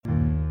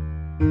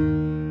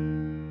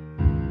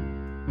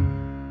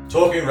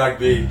Talking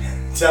rugby,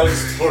 telling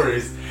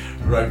stories,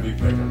 rugby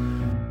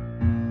pick'em.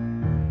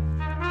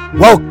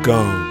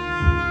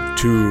 Welcome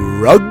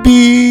to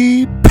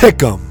Rugby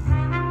Pick'em.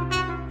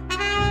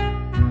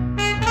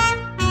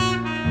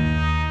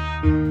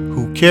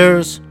 Who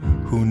cares?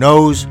 Who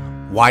knows?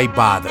 Why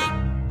bother?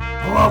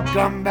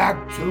 Welcome back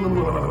to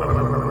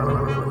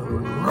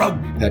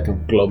Rugby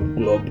Pick'em. Glub.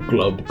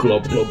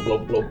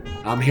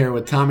 I'm here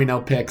with Tommy No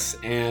Picks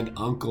and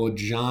Uncle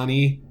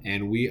Johnny,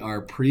 and we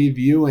are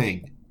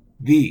previewing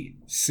the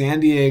San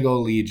Diego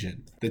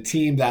Legion, the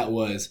team that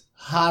was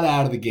hot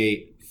out of the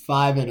gate,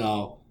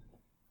 5-0.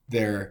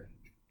 Their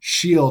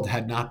shield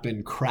had not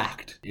been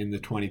cracked in the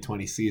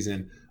 2020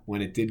 season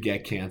when it did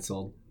get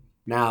canceled.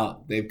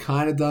 Now, they've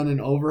kind of done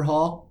an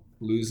overhaul,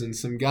 losing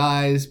some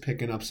guys,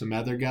 picking up some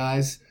other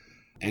guys.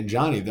 And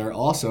Johnny, they're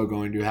also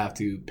going to have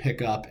to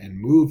pick up and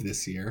move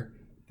this year.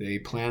 They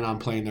plan on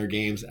playing their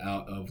games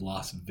out of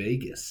Las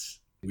Vegas.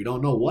 We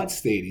don't know what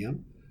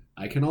stadium.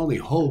 I can only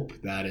hope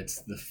that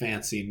it's the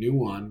fancy new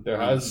one.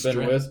 There has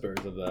been whispers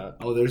of that.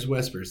 Oh, there's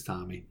whispers,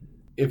 Tommy.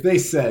 If they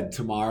said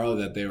tomorrow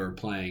that they were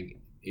playing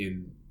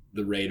in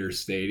the Raiders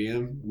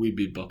Stadium, we'd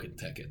be booking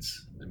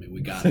tickets. I mean,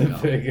 we got to go.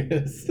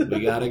 Vegas. We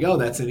got to go.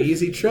 That's an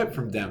easy trip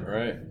from Denver.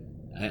 Right.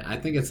 I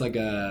think it's like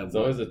it's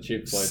always a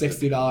cheap flight.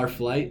 $60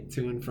 flight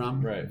to and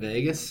from right.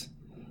 Vegas.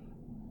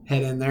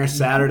 Head in there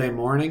Saturday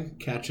morning,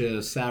 catch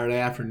a Saturday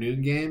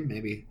afternoon game,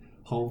 maybe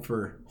home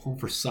for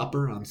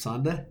supper on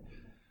Sunday.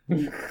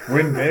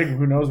 Win big.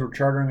 Who knows? We're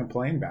chartering a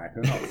plane back.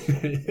 Who knows?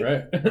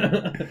 Right.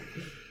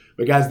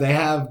 But guys, they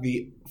have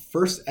the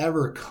first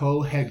ever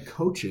co-head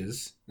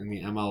coaches in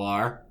the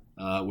MLR,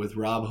 with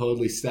Rob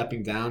Hoadley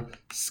stepping down.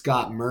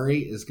 Scott Murray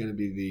is going to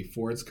be the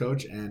forwards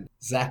coach, and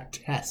Zach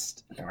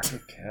Test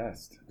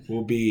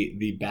will be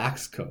the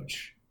backs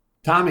coach.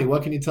 Tommy,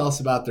 what can you tell us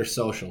about their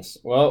socials?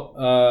 Well,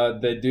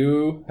 they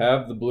do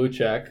have the blue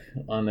check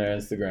on their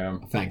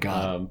Instagram. Thank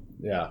God.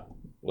 Yeah, a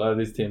lot of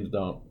these teams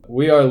don't.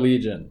 We are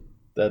Legion.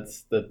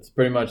 That's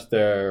pretty much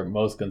their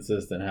most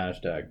consistent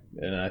hashtag.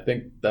 And I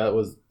think that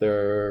was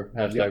their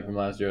hashtag from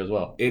last year as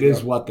well. It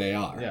is what they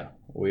are. Yeah,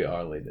 we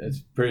are Legion. It's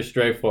pretty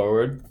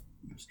straightforward,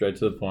 straight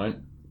to the point.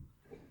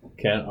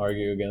 Can't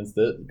argue against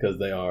it because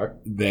they are.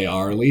 They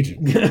are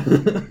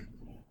Legion.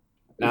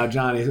 Now,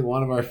 Johnny,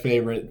 one of our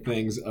favorite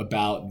things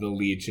about the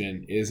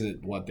Legion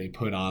isn't what they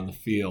put on the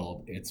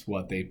field. It's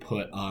what they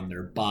put on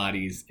their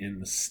bodies in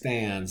the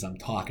stands. I'm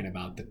talking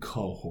about the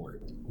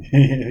cohort.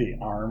 The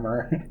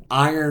armor.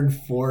 Iron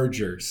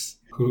Forgers,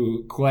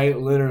 who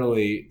quite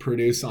literally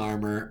produce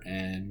armor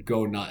and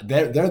go nuts.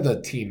 They're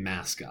the team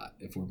mascot,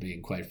 if we're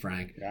being quite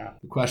frank. Yeah.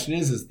 The question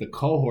is the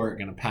cohort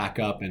going to pack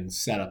up and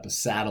set up a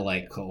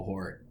satellite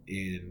cohort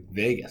in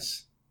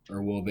Vegas?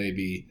 Or will they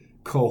be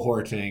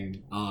cohorting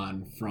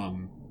on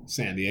from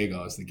San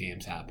Diego as the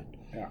games happen?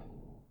 Yeah.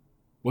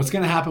 What's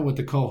going to happen with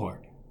the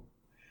cohort?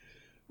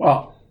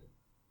 Well,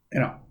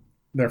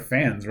 they're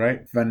fans,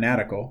 right?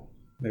 Fanatical.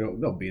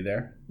 They'll be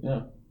there.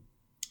 Yeah.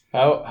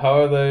 But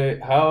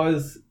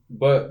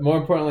more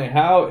importantly,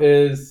 how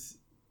is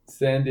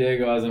San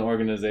Diego as an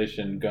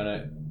organization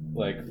gonna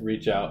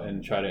reach out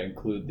and try to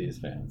include these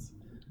fans?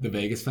 The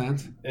Vegas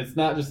fans? It's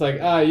not just like,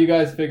 you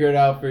guys figure it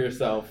out for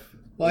yourself.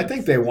 Well, I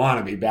think they want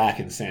to be back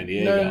in San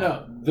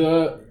Diego.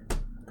 No.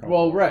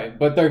 Well, right,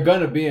 but they're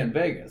gonna be in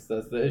Vegas.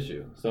 That's the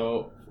issue.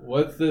 So,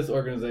 what's this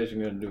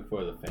organization gonna do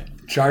for the fans?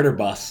 Charter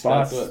bus.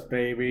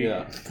 Baby.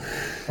 Yeah.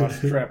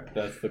 Bus trip.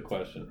 That's the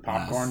question.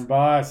 Popcorn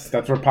bus.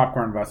 That's where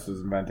popcorn bus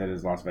was invented,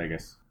 is Las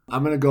Vegas.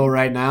 I'm going to go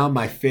right now.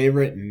 My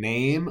favorite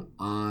name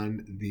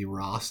on the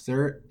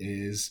roster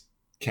is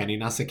Kenny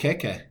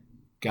Nasakeke.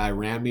 Guy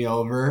ran me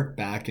over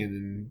back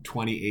in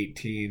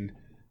 2018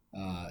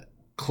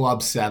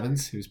 Club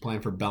Sevens. He was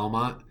playing for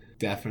Belmont.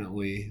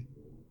 Definitely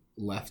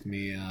left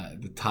me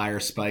the tire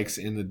spikes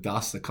in the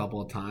dust a couple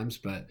of times.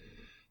 But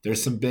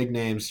there's some big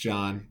names,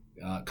 John,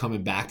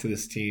 coming back to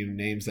this team.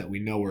 Names that we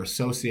know were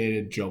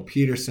associated. Joe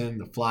Peterson,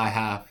 the fly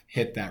half,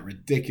 hit that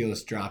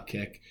ridiculous drop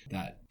kick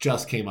that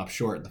just came up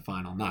short in the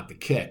final. Not the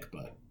kick,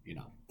 but,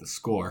 the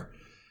score.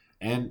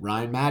 And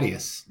Ryan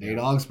Mattias, Nate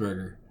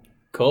Augsburger.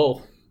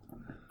 Cole.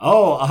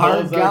 Oh,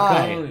 our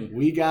guy. Zarconi.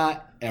 We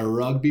got a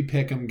rugby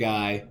pick'em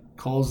guy.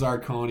 Cole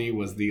Zarconi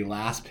was the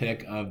last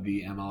pick of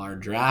the MLR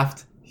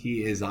draft.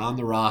 He is on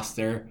the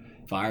roster,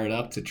 fired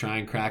up to try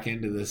and crack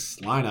into this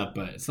lineup,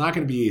 but it's not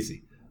going to be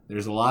easy.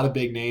 There's a lot of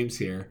big names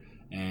here,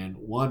 and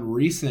one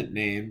recent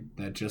name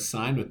that just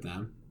signed with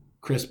them,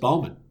 Chris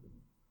Bowman.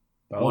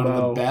 One of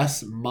the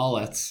best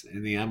mullets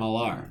in the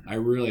MLR. I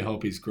really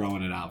hope he's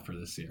growing it out for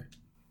this year.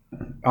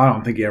 I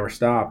don't think he ever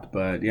stopped,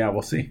 but yeah,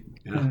 we'll see.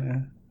 Yeah.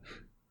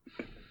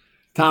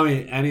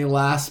 Tommy, any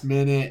last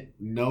minute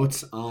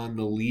notes on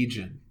the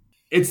Legion?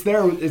 It's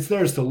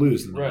theirs to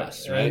lose in the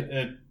West, right?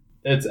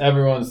 It's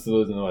everyone's to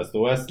lose in the West. The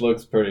West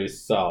looks pretty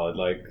solid.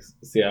 Like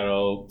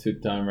Seattle,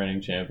 2-time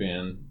reigning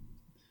champion.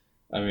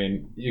 I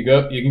mean, you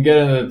can get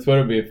into the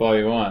Twitter beef all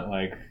you want.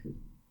 Like,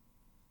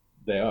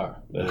 they're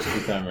a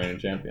 2-time reigning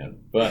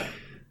champion. But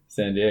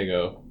San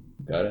Diego,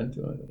 got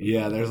into it.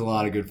 Yeah, there's a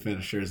lot of good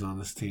finishers on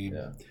this team.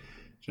 Yeah.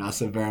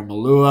 Joseph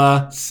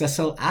Veramalua,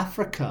 Cecil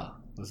Africa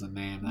was a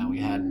name that we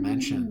hadn't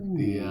mentioned.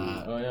 The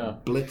Oh yeah.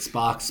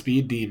 Blitzbox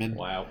Speed Demon.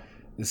 Wow.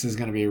 This is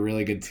going to be a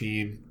really good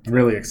team.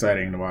 Really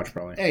exciting to watch,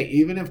 probably. Hey,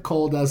 even if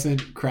Cole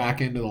doesn't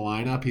crack into the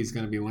lineup, he's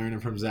going to be learning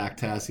from Zach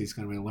Tess. He's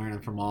going to be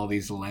learning from all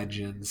these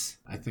legends.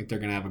 I think they're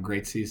going to have a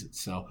great season.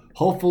 So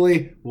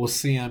hopefully we'll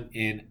see him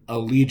in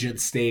Allegiant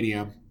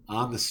Stadium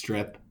on the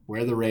Strip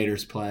where the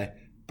Raiders play.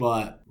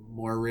 But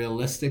more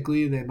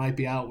realistically, they might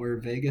be out where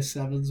Vegas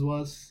Sevens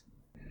was.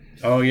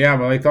 Oh, yeah.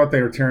 Well, I thought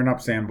they were tearing up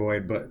Sam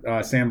Boyd,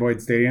 but Sam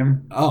Boyd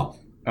Stadium. Oh,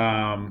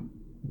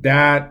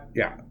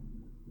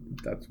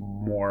 That's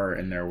more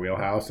in their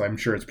wheelhouse. I'm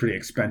sure it's pretty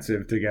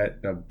expensive to get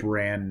a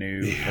brand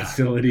new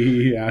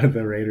facility out of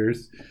the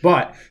Raiders,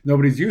 but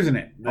nobody's using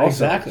it. Also.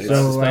 exactly. So,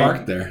 It's just like,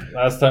 parked there.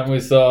 Last time we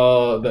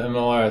saw the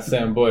MLR at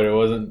Sam Boyd, it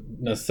wasn't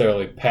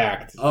necessarily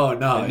packed. Oh,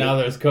 no. And now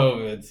there's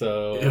COVID,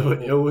 so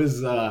It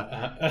was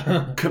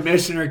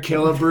Commissioner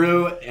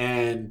Killebrew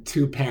and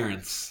two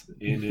parents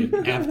in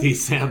an empty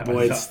Sam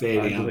Boyd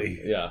Stadium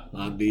ugly. yeah.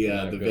 on the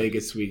good.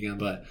 Vegas weekend.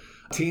 But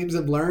teams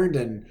have learned,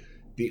 and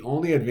the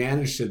only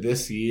advantage to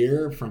this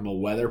year from a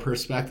weather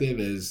perspective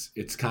is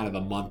it's kind of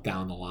a month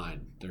down the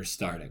line they're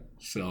starting.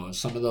 So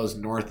some of those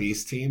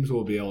Northeast teams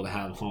will be able to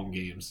have home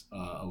games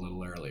a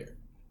little earlier.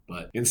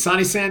 But in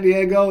sunny San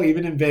Diego,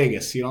 even in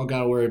Vegas, you don't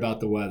got to worry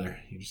about the weather.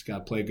 You just got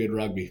to play good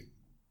rugby.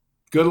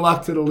 Good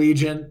luck to the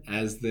Legion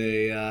as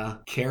they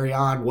carry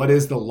on what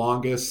is the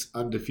longest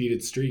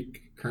undefeated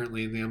streak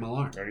currently in the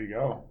MLR. There you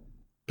go.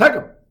 Pick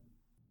 'em!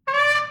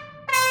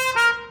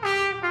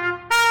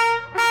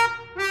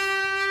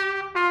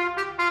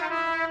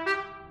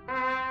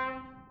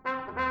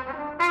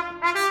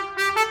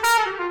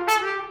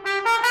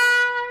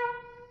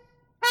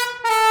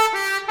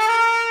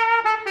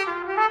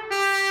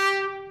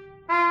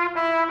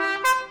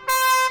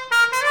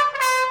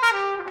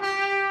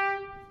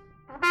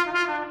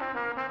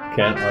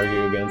 Can't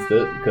argue against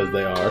it because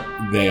they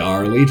are. They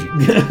are Legion.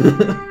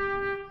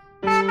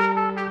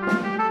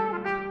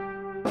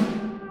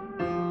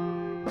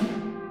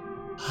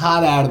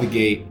 Hot out of the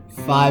gate,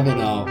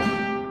 5-0.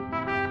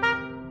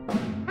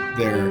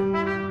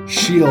 Their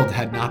shield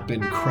had not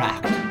been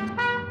cracked.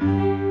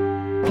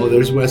 Oh,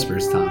 there's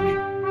whispers, Tommy.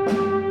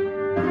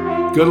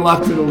 Good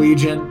luck to the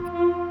Legion.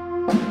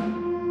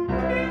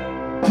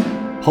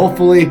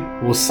 Hopefully,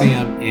 we'll see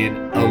them in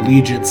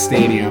Allegiant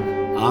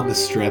Stadium on the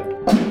Strip.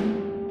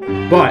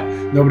 But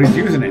nobody's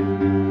using it.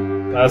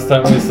 Last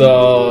time we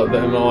saw the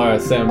MLR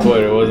at Sam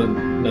Boyd, it wasn't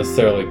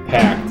necessarily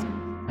packed.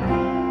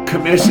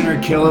 Commissioner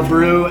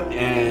Killebrew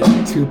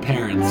and two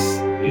parents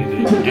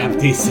in an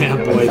empty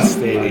Sam Boyd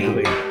Stadium.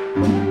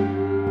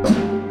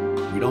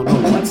 We don't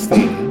know what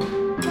stadium.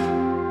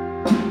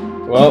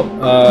 Well,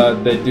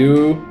 they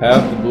do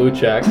have the blue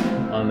check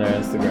on their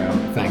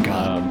Instagram. Thank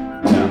God.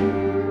 Yeah,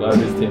 a lot of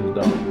these teams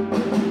don't.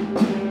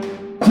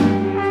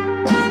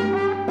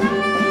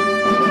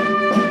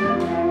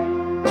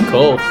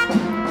 Cole.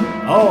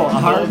 Oh, a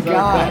hard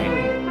guy.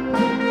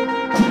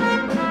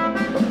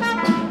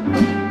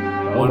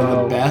 One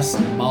of the best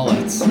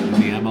mullets in the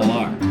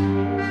MLR.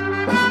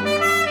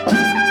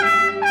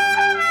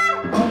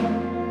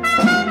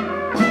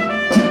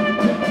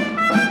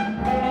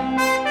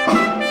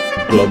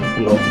 Glub,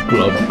 glub,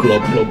 glub,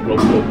 glub, glub, glub,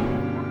 glub.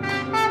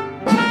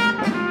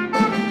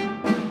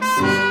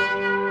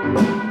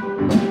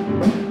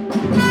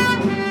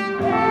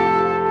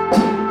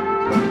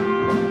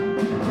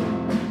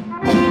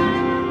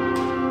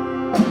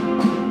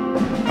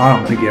 I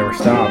don't think he ever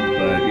stopped,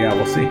 but yeah,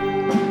 we'll see.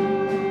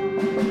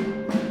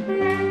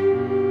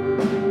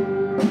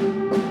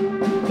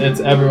 It's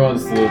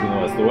everyone's to lose in the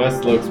West. The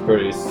West looks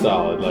pretty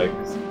solid. Like,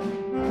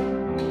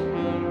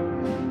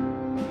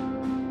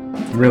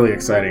 Really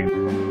exciting.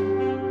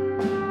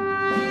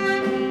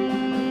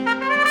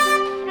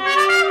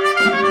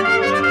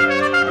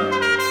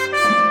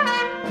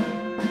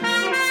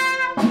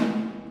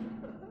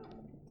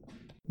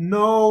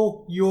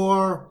 Know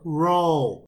your role.